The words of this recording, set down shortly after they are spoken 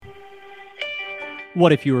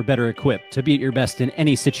What if you were better equipped to be at your best in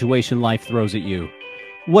any situation life throws at you?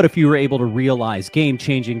 What if you were able to realize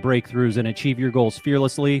game-changing breakthroughs and achieve your goals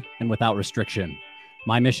fearlessly and without restriction?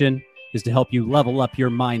 My mission is to help you level up your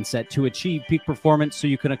mindset to achieve peak performance so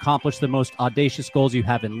you can accomplish the most audacious goals you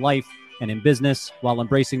have in life and in business while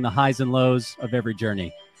embracing the highs and lows of every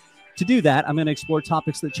journey. To do that, I'm going to explore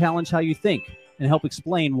topics that challenge how you think and help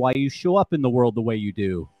explain why you show up in the world the way you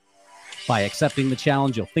do. By accepting the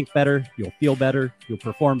challenge, you'll think better, you'll feel better, you'll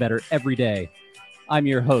perform better every day. I'm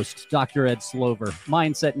your host, Dr. Ed Slover,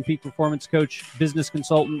 mindset and peak performance coach, business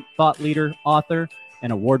consultant, thought leader, author,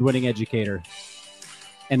 and award-winning educator.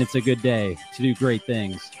 And it's a good day to do great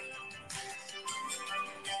things.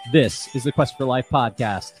 This is the Quest for Life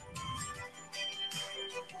podcast.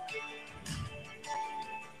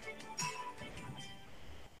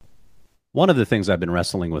 One of the things I've been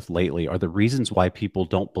wrestling with lately are the reasons why people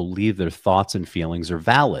don't believe their thoughts and feelings are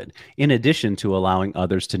valid, in addition to allowing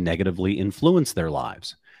others to negatively influence their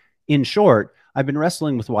lives. In short, I've been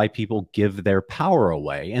wrestling with why people give their power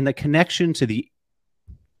away and the connection to the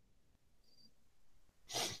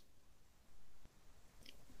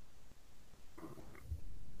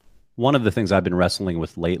One of the things I've been wrestling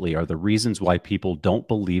with lately are the reasons why people don't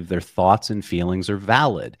believe their thoughts and feelings are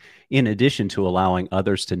valid, in addition to allowing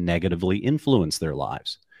others to negatively influence their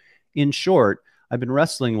lives. In short, I've been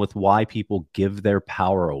wrestling with why people give their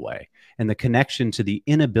power away and the connection to the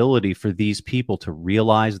inability for these people to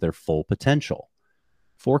realize their full potential.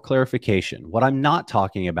 For clarification, what I'm not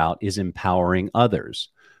talking about is empowering others.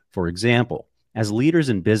 For example, as leaders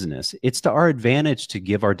in business, it's to our advantage to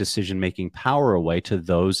give our decision-making power away to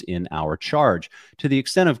those in our charge, to the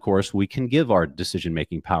extent, of course, we can give our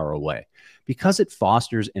decision-making power away, because it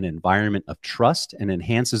fosters an environment of trust and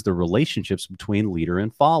enhances the relationships between leader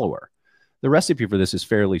and follower. The recipe for this is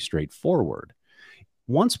fairly straightforward.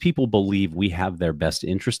 Once people believe we have their best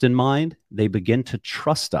interest in mind, they begin to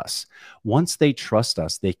trust us. Once they trust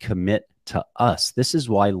us, they commit to us. This is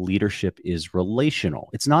why leadership is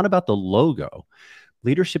relational. It's not about the logo.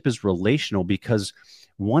 Leadership is relational because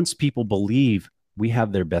once people believe we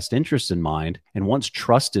have their best interests in mind, and once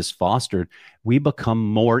trust is fostered, we become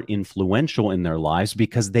more influential in their lives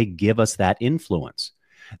because they give us that influence.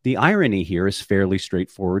 The irony here is fairly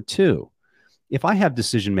straightforward too. If I have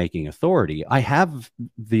decision-making authority, I have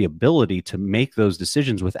the ability to make those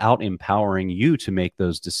decisions without empowering you to make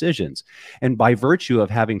those decisions. And by virtue of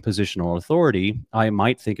having positional authority, I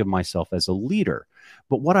might think of myself as a leader.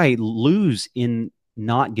 But what I lose in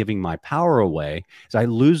not giving my power away is I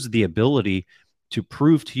lose the ability to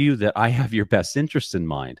prove to you that I have your best interest in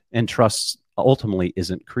mind, and trust ultimately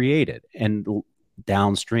isn't created, and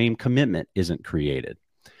downstream commitment isn't created.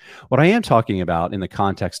 What I am talking about in the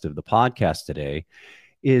context of the podcast today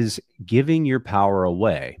is giving your power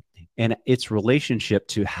away and its relationship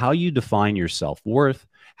to how you define your self-worth,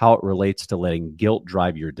 how it relates to letting guilt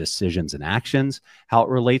drive your decisions and actions, how it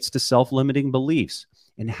relates to self-limiting beliefs,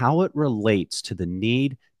 and how it relates to the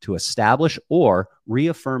need to establish or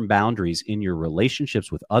reaffirm boundaries in your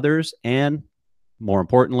relationships with others and, more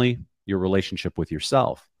importantly, your relationship with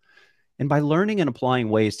yourself. And by learning and applying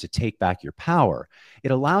ways to take back your power,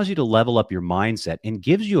 it allows you to level up your mindset and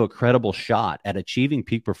gives you a credible shot at achieving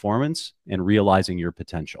peak performance and realizing your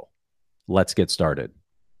potential. Let's get started.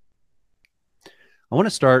 I want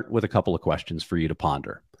to start with a couple of questions for you to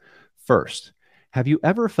ponder. First, have you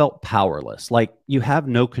ever felt powerless, like you have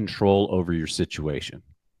no control over your situation?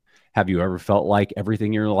 Have you ever felt like everything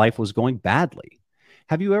in your life was going badly?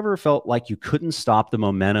 Have you ever felt like you couldn't stop the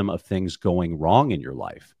momentum of things going wrong in your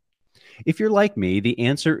life? If you're like me, the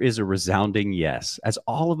answer is a resounding yes, as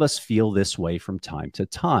all of us feel this way from time to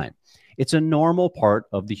time. It's a normal part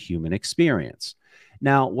of the human experience.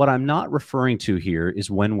 Now, what I'm not referring to here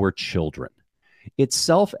is when we're children. It's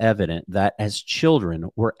self-evident that as children,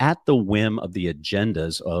 we're at the whim of the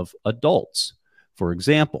agendas of adults. For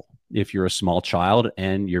example, if you're a small child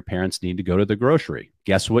and your parents need to go to the grocery,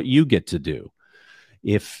 guess what you get to do?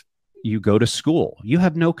 If you go to school, you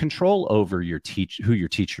have no control over who your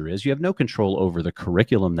teacher is. You have no control over the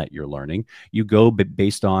curriculum that you're learning. You go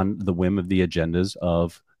based on the whim of the agendas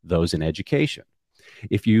of those in education.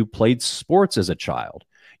 If you played sports as a child,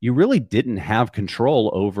 you really didn't have control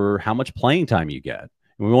over how much playing time you get.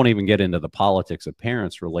 And we won't even get into the politics of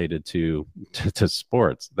parents related to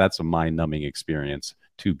sports. That's a mind-numbing experience,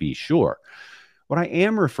 to be sure. What I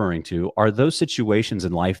am referring to are those situations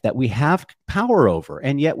in life that we have power over,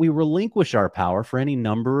 and yet we relinquish our power for any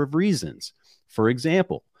number of reasons. For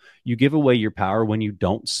example, you give away your power when you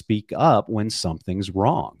don't speak up when something's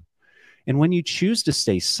wrong. And when you choose to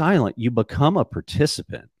stay silent, you become a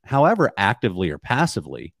participant. However, actively or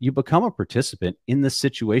passively, you become a participant in the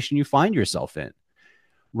situation you find yourself in.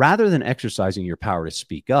 Rather than exercising your power to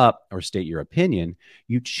speak up or state your opinion,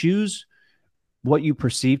 you choose what you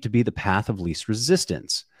perceive to be the path of least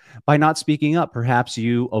resistance. By not speaking up, perhaps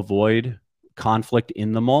you avoid conflict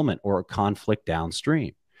in the moment or conflict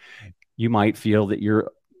downstream. You might feel that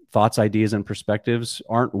your thoughts, ideas, and perspectives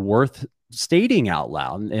aren't worth stating out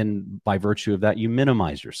loud, and by virtue of that, you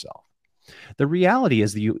minimize yourself. The reality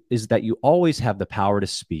is that you always have the power to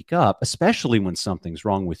speak up, especially when something's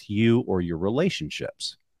wrong with you or your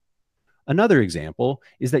relationships. Another example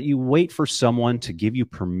is that you wait for someone to give you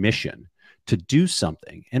permission to do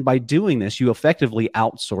something, and by doing this, you effectively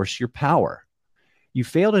outsource your power. You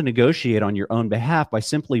fail to negotiate on your own behalf by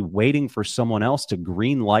simply waiting for someone else to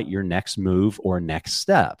green light your next move or next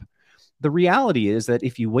step. The reality is that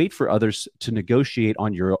if you wait for others to negotiate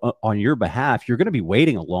on your behalf, you're going to be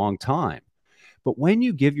waiting a long time. But when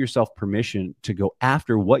you give yourself permission to go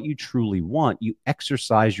after what you truly want, you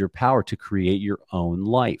exercise your power to create your own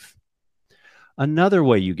life. Another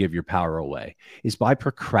way you give your power away is by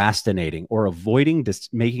procrastinating or avoiding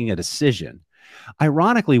making a decision.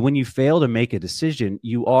 Ironically, when you fail to make a decision,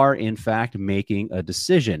 you are in fact making a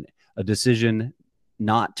decision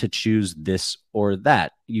not to choose this or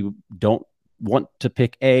that. You don't want to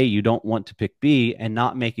pick A, you don't want to pick B, and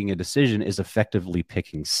not making a decision is effectively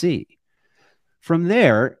picking C. From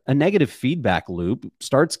there, a negative feedback loop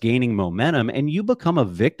starts gaining momentum, and you become a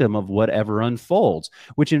victim of whatever unfolds,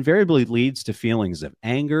 which invariably leads to feelings of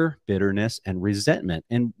anger, bitterness, and resentment.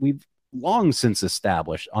 And we've long since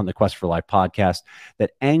established on the Quest for Life podcast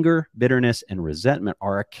that anger, bitterness, and resentment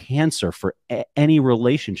are a cancer for any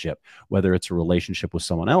relationship, whether it's a relationship with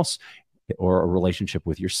someone else or a relationship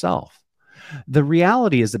with yourself. The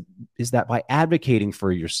reality is that by advocating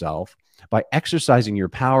for yourself, by exercising your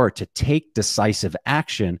power to take decisive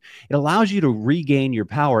action, it allows you to regain your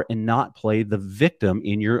power and not play the victim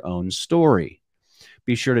in your own story.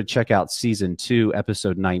 Be sure to check out season 2,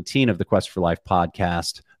 episode 19 of the Quest for Life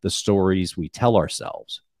podcast, The Stories We Tell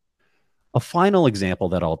Ourselves. A final example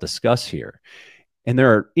that I'll discuss here, and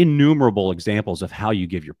there are innumerable examples of how you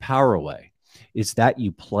give your power away, is that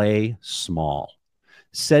you play small.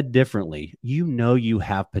 Said differently, you know you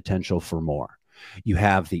have potential for more. You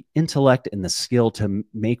have the intellect and the skill to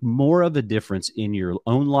make more of a difference in your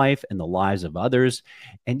own life and the lives of others,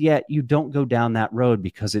 and yet you don't go down that road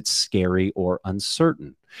because it's scary or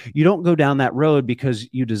uncertain. You don't go down that road because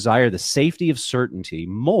you desire the safety of certainty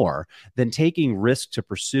more than taking risk to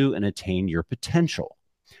pursue and attain your potential.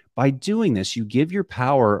 By doing this, you give your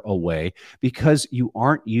power away because you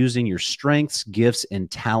aren't using your strengths, gifts, and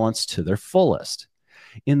talents to their fullest.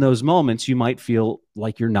 In those moments, you might feel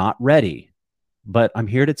like you're not ready. But I'm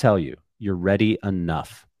here to tell you, you're ready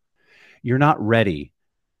enough. You're not ready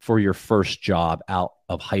for your first job out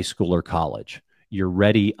of high school or college. You're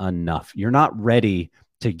ready enough. You're not ready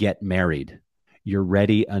to get married. You're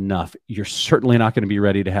ready enough. You're certainly not going to be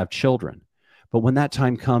ready to have children. But when that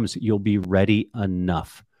time comes, you'll be ready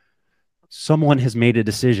enough. Someone has made a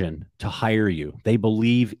decision to hire you. They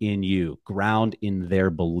believe in you, ground in their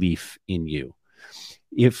belief in you.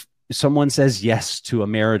 If someone says yes to a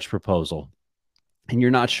marriage proposal, and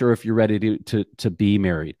you're not sure if you're ready to be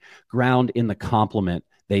married, ground in the compliment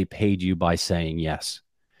they paid you by saying yes.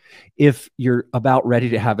 If you're about ready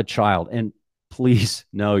to have a child, and please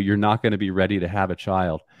know you're not going to be ready to have a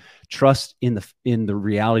child, trust in the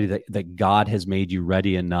reality that God has made you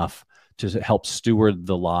ready enough to help steward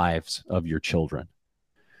the lives of your children.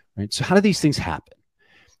 Right? So how do these things happen?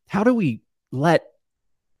 How do we let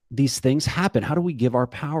these things happen? How do we give our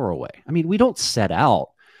power away? I mean, we don't set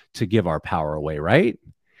out to give our power away, right?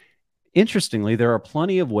 Interestingly, there are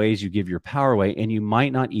plenty of ways you give your power away, and you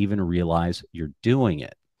might not even realize you're doing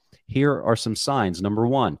it. Here are some signs. Number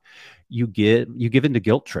one, you give into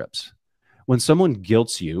guilt trips. When someone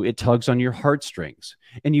guilts you, it tugs on your heartstrings,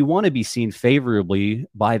 and you want to be seen favorably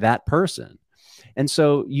by that person. And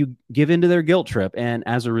so you give into their guilt trip, and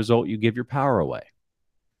as a result, you give your power away.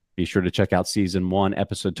 Be sure to check out season 1,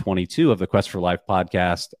 episode 22 of the Quest for Life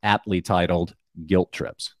podcast, aptly titled Guilt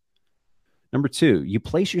Trips. Number 2, you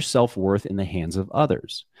place your self-worth in the hands of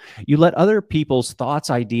others. You let other people's thoughts,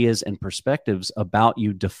 ideas, and perspectives about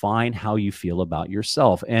you define how you feel about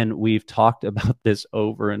yourself. And we've talked about this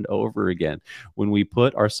over and over again. When we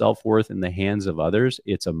put our self-worth in the hands of others,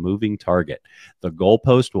 it's a moving target. The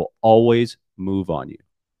goalpost will always move on you.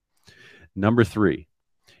 Number 3,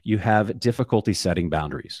 you have difficulty setting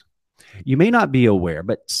boundaries. You may not be aware,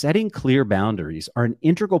 but setting clear boundaries are an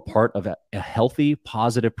integral part of a healthy,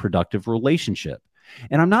 positive, productive relationship.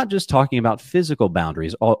 And I'm not just talking about physical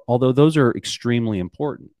boundaries, although those are extremely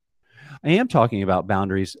important. I am talking about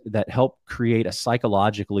boundaries that help create a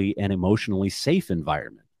psychologically and emotionally safe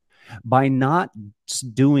environment. By not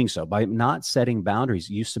doing so, by not setting boundaries,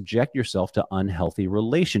 you subject yourself to unhealthy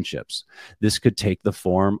relationships. This could take the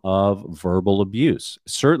form of verbal abuse,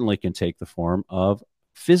 certainly can take the form of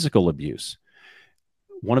physical abuse.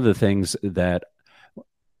 One of the things that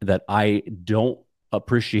I don't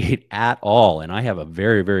appreciate at all, and I have a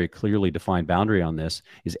very, very clearly defined boundary on this,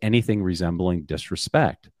 is anything resembling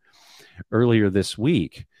disrespect. Earlier this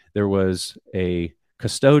week, there was a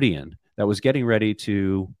custodian that was getting ready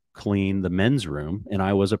to clean the men's room, and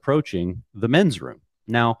I was approaching the men's room.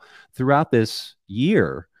 Now, throughout this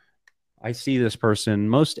year, I see this person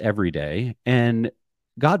most every day, and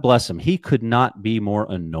God bless him, he could not be more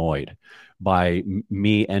annoyed by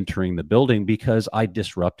me entering the building because I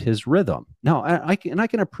disrupt his rhythm. Now, I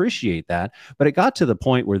can appreciate that, but it got to the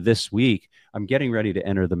point where this week I'm getting ready to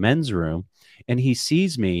enter the men's room, and he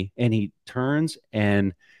sees me and he turns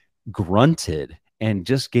and grunted and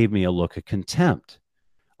just gave me a look of contempt.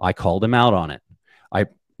 I called him out on it. I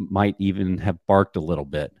might even have barked a little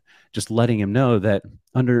bit, just letting him know that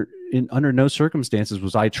under no circumstances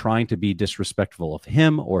was I trying to be disrespectful of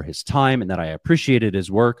him or his time, and that I appreciated his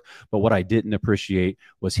work. But what I didn't appreciate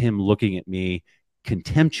was him looking at me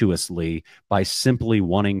contemptuously by simply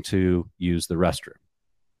wanting to use the restroom.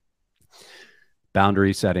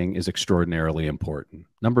 Boundary setting is extraordinarily important.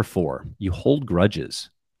 Number 4, you hold grudges.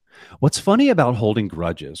 What's funny about holding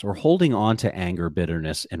grudges or holding on to anger,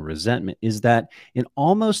 bitterness, and resentment is that in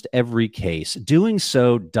almost every case, doing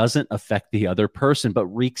so doesn't affect the other person, but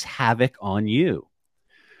wreaks havoc on you.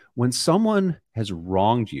 When someone has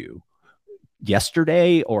wronged you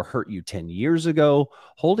yesterday or hurt you 10 years ago,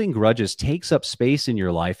 holding grudges takes up space in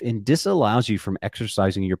your life and disallows you from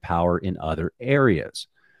exercising your power in other areas.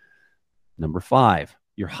 Number 5,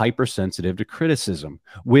 you're hypersensitive to criticism,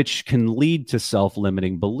 which can lead to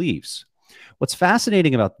self-limiting beliefs. What's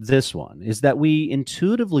fascinating about this one is that we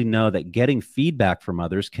intuitively know that getting feedback from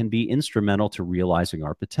others can be instrumental to realizing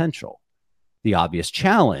our potential. The obvious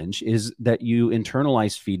challenge is that you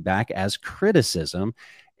internalize feedback as criticism,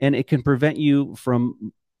 and it can prevent you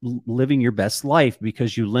from living your best life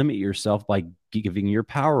because you limit yourself by giving your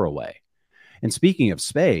power away. And speaking of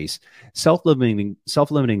space,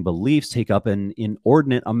 self-limiting beliefs take up an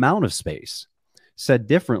inordinate amount of space. Said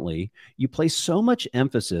differently, you place so much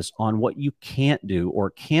emphasis on what you can't do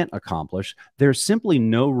or can't accomplish, there's simply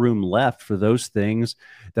no room left for those things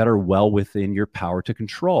that are well within your power to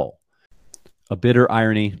control. A bitter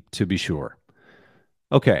irony, to be sure.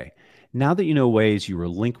 Okay, now that you know ways you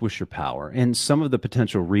relinquish your power and some of the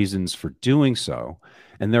potential reasons for doing so,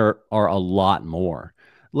 and there are a lot more,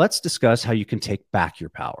 let's discuss how you can take back your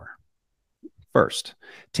power. First,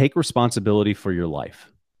 take responsibility for your life.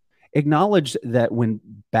 Acknowledge that when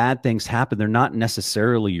bad things happen, they're not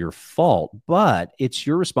necessarily your fault, but it's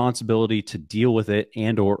your responsibility to deal with it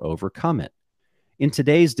and or overcome it. In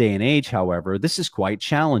today's day and age, however, this is quite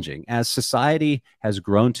challenging as society has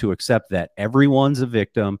grown to accept that everyone's a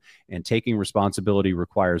victim, and taking responsibility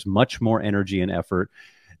requires much more energy and effort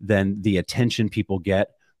than the attention people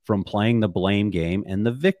get from playing the blame game and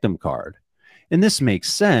the victim card. And this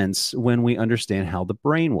makes sense when we understand how the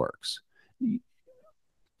brain works.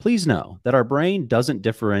 Please know that our brain doesn't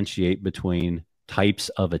differentiate between types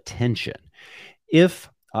of attention. If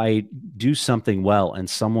I do something well and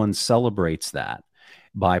someone celebrates that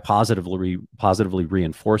by positively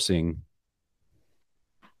reinforcing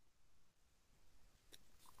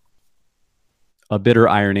a bitter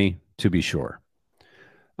irony, to be sure.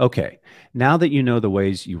 Okay, now that you know the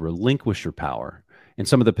ways you relinquish your power and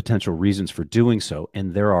some of the potential reasons for doing so,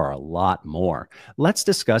 and there are a lot more, let's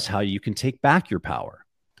discuss how you can take back your power.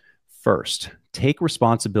 First, take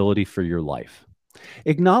responsibility for your life.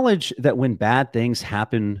 Acknowledge that when bad things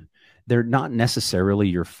happen, they're not necessarily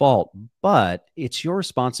your fault, but it's your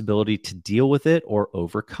responsibility to deal with it or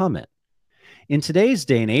overcome it. In today's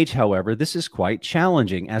day and age, however, this is quite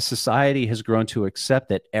challenging as society has grown to accept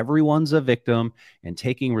that everyone's a victim, and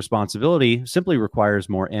taking responsibility simply requires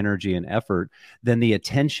more energy and effort than the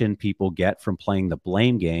attention people get from playing the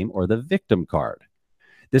blame game or the victim card.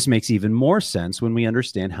 This makes even more sense when we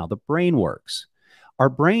understand how the brain works. Our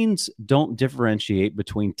brains don't differentiate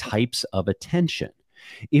between types of attention.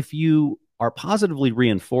 If you are positively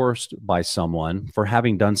reinforced by someone for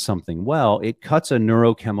having done something well, it cuts a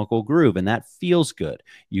neurochemical groove, and that feels good.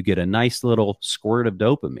 You get a nice little squirt of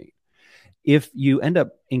dopamine. If you end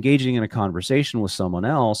up engaging in a conversation with someone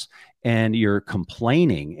else and you're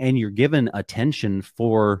complaining and you're given attention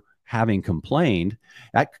for having complained,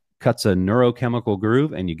 that cuts a neurochemical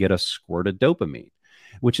groove and you get a squirt of dopamine,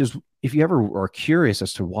 which is, if you ever are curious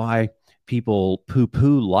as to why people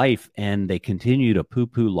poo-poo life and they continue to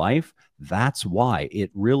poo-poo life, that's why. It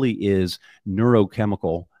really is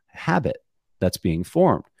neurochemical habit that's being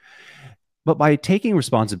formed. But by taking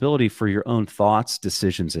responsibility for your own thoughts,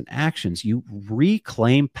 decisions, and actions, you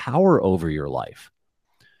reclaim power over your life.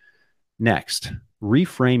 Next,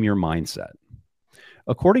 reframe your mindset.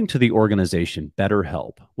 According to the organization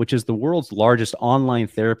BetterHelp, which is the world's largest online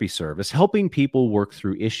therapy service, helping people work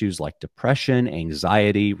through issues like depression,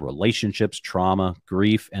 anxiety, relationships, trauma,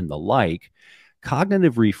 grief, and the like,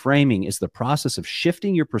 cognitive reframing is the process of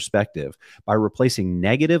shifting your perspective by replacing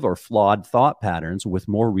negative or flawed thought patterns with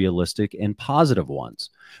more realistic and positive ones,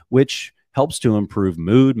 which helps to improve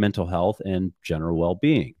mood, mental health, and general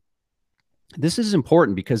well-being. This is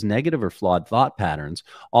important because negative or flawed thought patterns,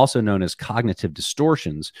 also known as cognitive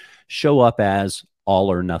distortions, show up as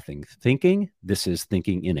all or nothing thinking. This is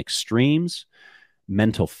thinking in extremes.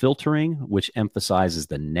 Mental filtering, which emphasizes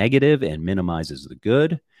the negative and minimizes the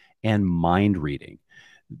good. And mind reading.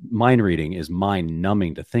 Mind reading is mind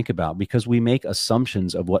numbing to think about because we make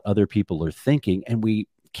assumptions of what other people are thinking and we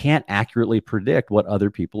can't accurately predict what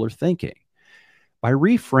other people are thinking. By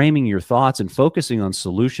reframing your thoughts and focusing on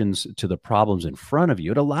solutions to the problems in front of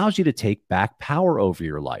you, it allows you to take back power over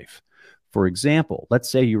your life. For example,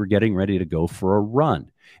 let's say you were getting ready to go for a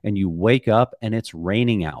run and you wake up and it's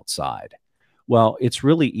raining outside. Well, it's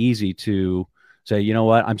really easy to say, you know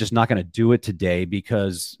what, I'm just not going to do it today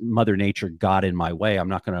because Mother Nature got in my way. I'm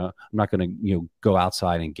not going to, go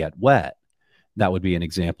outside and get wet. That would be an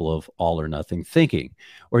example of all or nothing thinking.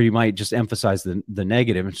 Or you might just emphasize the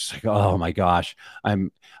negative. It's just like, oh my gosh,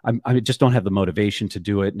 I just don't have the motivation to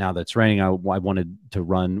do it now that it's raining. I wanted to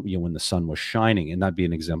run, when the sun was shining, and that'd be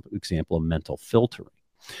an example of mental filtering.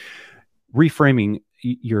 Reframing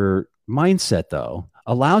your mindset, though,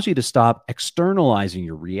 allows you to stop externalizing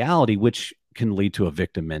your reality, which can lead to a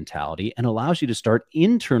victim mentality, and allows you to start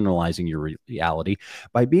internalizing your reality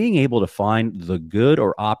by being able to find the good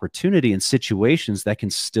or opportunity in situations that can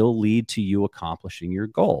still lead to you accomplishing your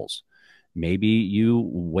goals. Maybe you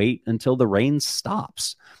wait until the rain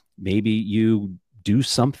stops. Maybe you do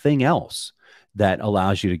something else that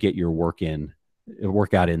allows you to get your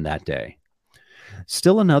workout in that day.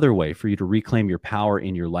 Still, another way for you to reclaim your power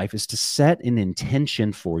in your life is to set an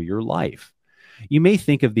intention for your life. You may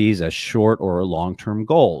think of these as short or long-term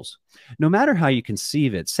goals. No matter how you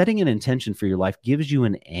conceive it, setting an intention for your life gives you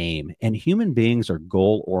an aim, and human beings are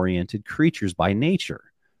goal-oriented creatures by nature.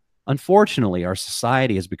 Unfortunately, our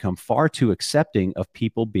society has become far too accepting of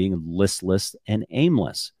people being listless and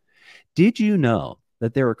aimless. Did you know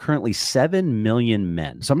that there are currently 7 million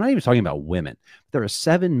men? So I'm not even talking about women. There are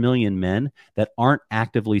 7 million men that aren't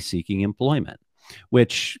actively seeking employment,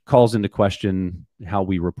 which calls into question how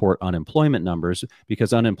we report unemployment numbers,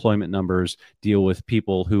 because unemployment numbers deal with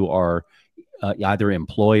people who are either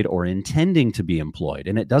employed or intending to be employed.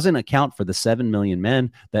 And it doesn't account for the 7 million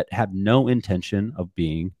men that have no intention of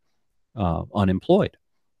being unemployed.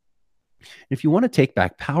 If you want to take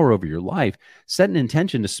back power over your life, set an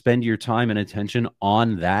intention to spend your time and attention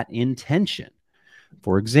on that intention.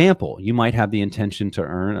 For example, you might have the intention to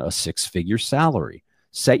earn a 6-figure salary.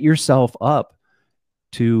 Set yourself up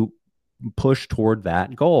to push toward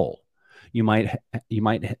that goal. You might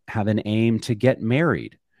have an aim to get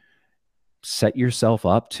married. Set yourself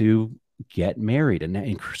up to get married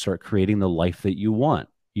and start creating the life that you want.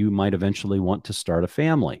 You might eventually want to start a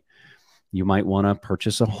family. You might want to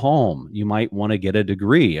purchase a home. You might want to get a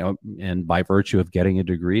degree. And by virtue of getting a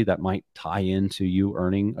degree, that might tie into you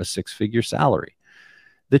earning a 6-figure salary.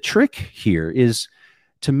 The trick here is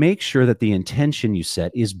to make sure that the intention you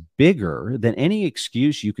set is bigger than any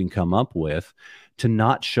excuse you can come up with to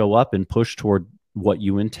not show up and push toward what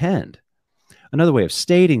you intend. Another way of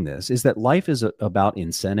stating this is that life is about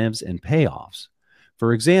incentives and payoffs.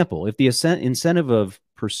 For example, if the incentive of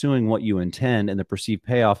pursuing what you intend and the perceived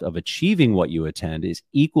payoff of achieving what you intend is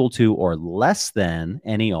equal to or less than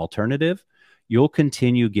any alternative, you'll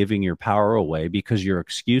continue giving your power away because your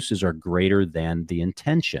excuses are greater than the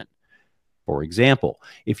intention. For example,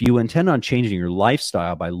 if you intend on changing your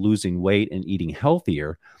lifestyle by losing weight and eating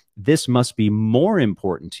healthier, this must be more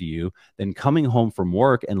important to you than coming home from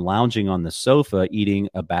work and lounging on the sofa eating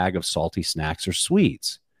a bag of salty snacks or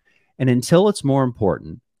sweets. And until it's more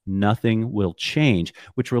important, nothing will change,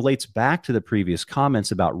 which relates back to the previous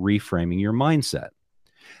comments about reframing your mindset.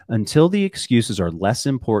 Until the excuses are less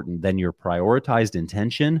important than your prioritized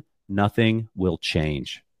intention, nothing will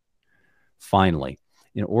change. Finally,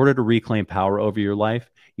 in order to reclaim power over your life,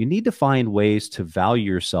 you need to find ways to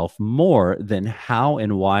value yourself more than how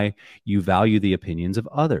and why you value the opinions of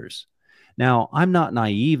others. Now, I'm not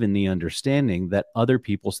naive in the understanding that other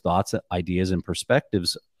people's thoughts, ideas, and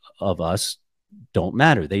perspectives of us don't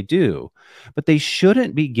matter. They do, but they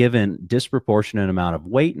shouldn't be given disproportionate amount of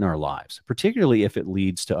weight in our lives, particularly if it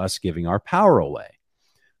leads to us giving our power away.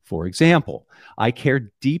 For example, I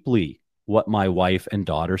care deeply what my wife and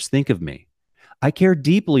daughters think of me. I care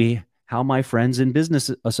deeply how my friends and business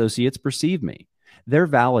associates perceive me. Their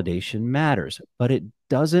validation matters, but it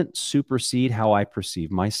doesn't supersede how I perceive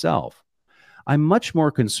myself. I'm much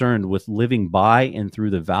more concerned with living by and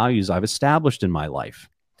through the values I've established in my life.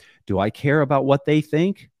 Do I care about what they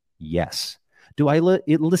think? Yes. Do I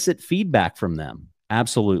elicit feedback from them?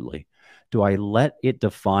 Absolutely. Do I let it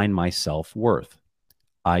define my self-worth?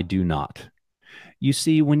 I do not. You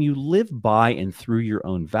see, when you live by and through your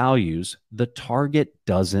own values, the target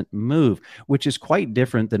doesn't move, which is quite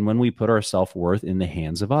different than when we put our self-worth in the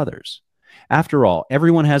hands of others. After all,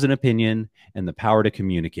 everyone has an opinion and the power to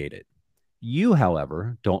communicate it. You,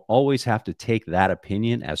 however, don't always have to take that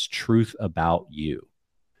opinion as truth about you.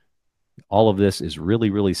 All of this is really,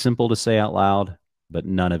 really simple to say out loud, but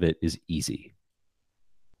none of it is easy.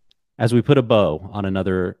 As we put a bow on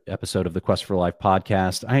another episode of the Quest for Life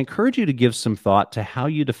podcast, I encourage you to give some thought to how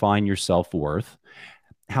you define your self-worth,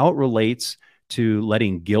 how it relates to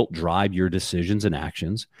letting guilt drive your decisions and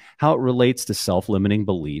actions, how it relates to self-limiting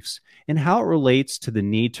beliefs, and how it relates to the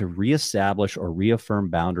need to reestablish or reaffirm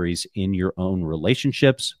boundaries in your own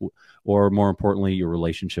relationships, or more importantly, your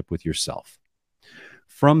relationship with yourself.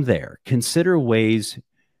 From there, consider ways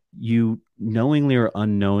you knowingly or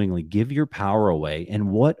unknowingly give your power away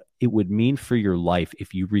and what it would mean for your life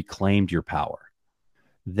if you reclaimed your power.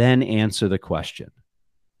 Then answer the question,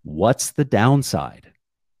 what's the downside?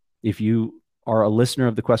 If you are a listener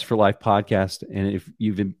of the Quest for Life podcast, and if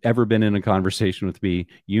you've ever been in a conversation with me,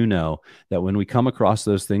 you know that when we come across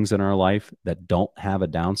those things in our life that don't have a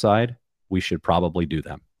downside, we should probably do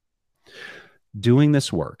them. Doing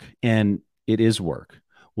this work, and it is work,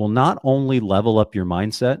 will not only level up your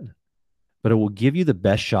mindset, but it will give you the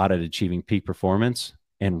best shot at achieving peak performance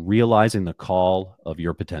and realizing the call of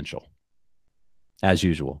your potential. As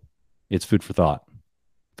usual, it's food for thought,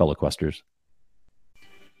 fellow Questers.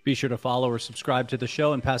 Be sure to follow or subscribe to the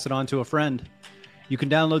show and pass it on to a friend. You can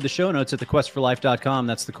download the show notes at thequestforlife.com.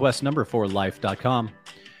 That's the quest number for life.com.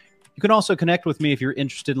 You can also connect with me if you're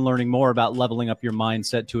interested in learning more about leveling up your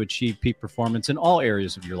mindset to achieve peak performance in all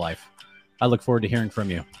areas of your life. I look forward to hearing from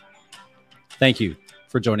you. Thank you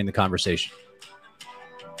for joining the conversation.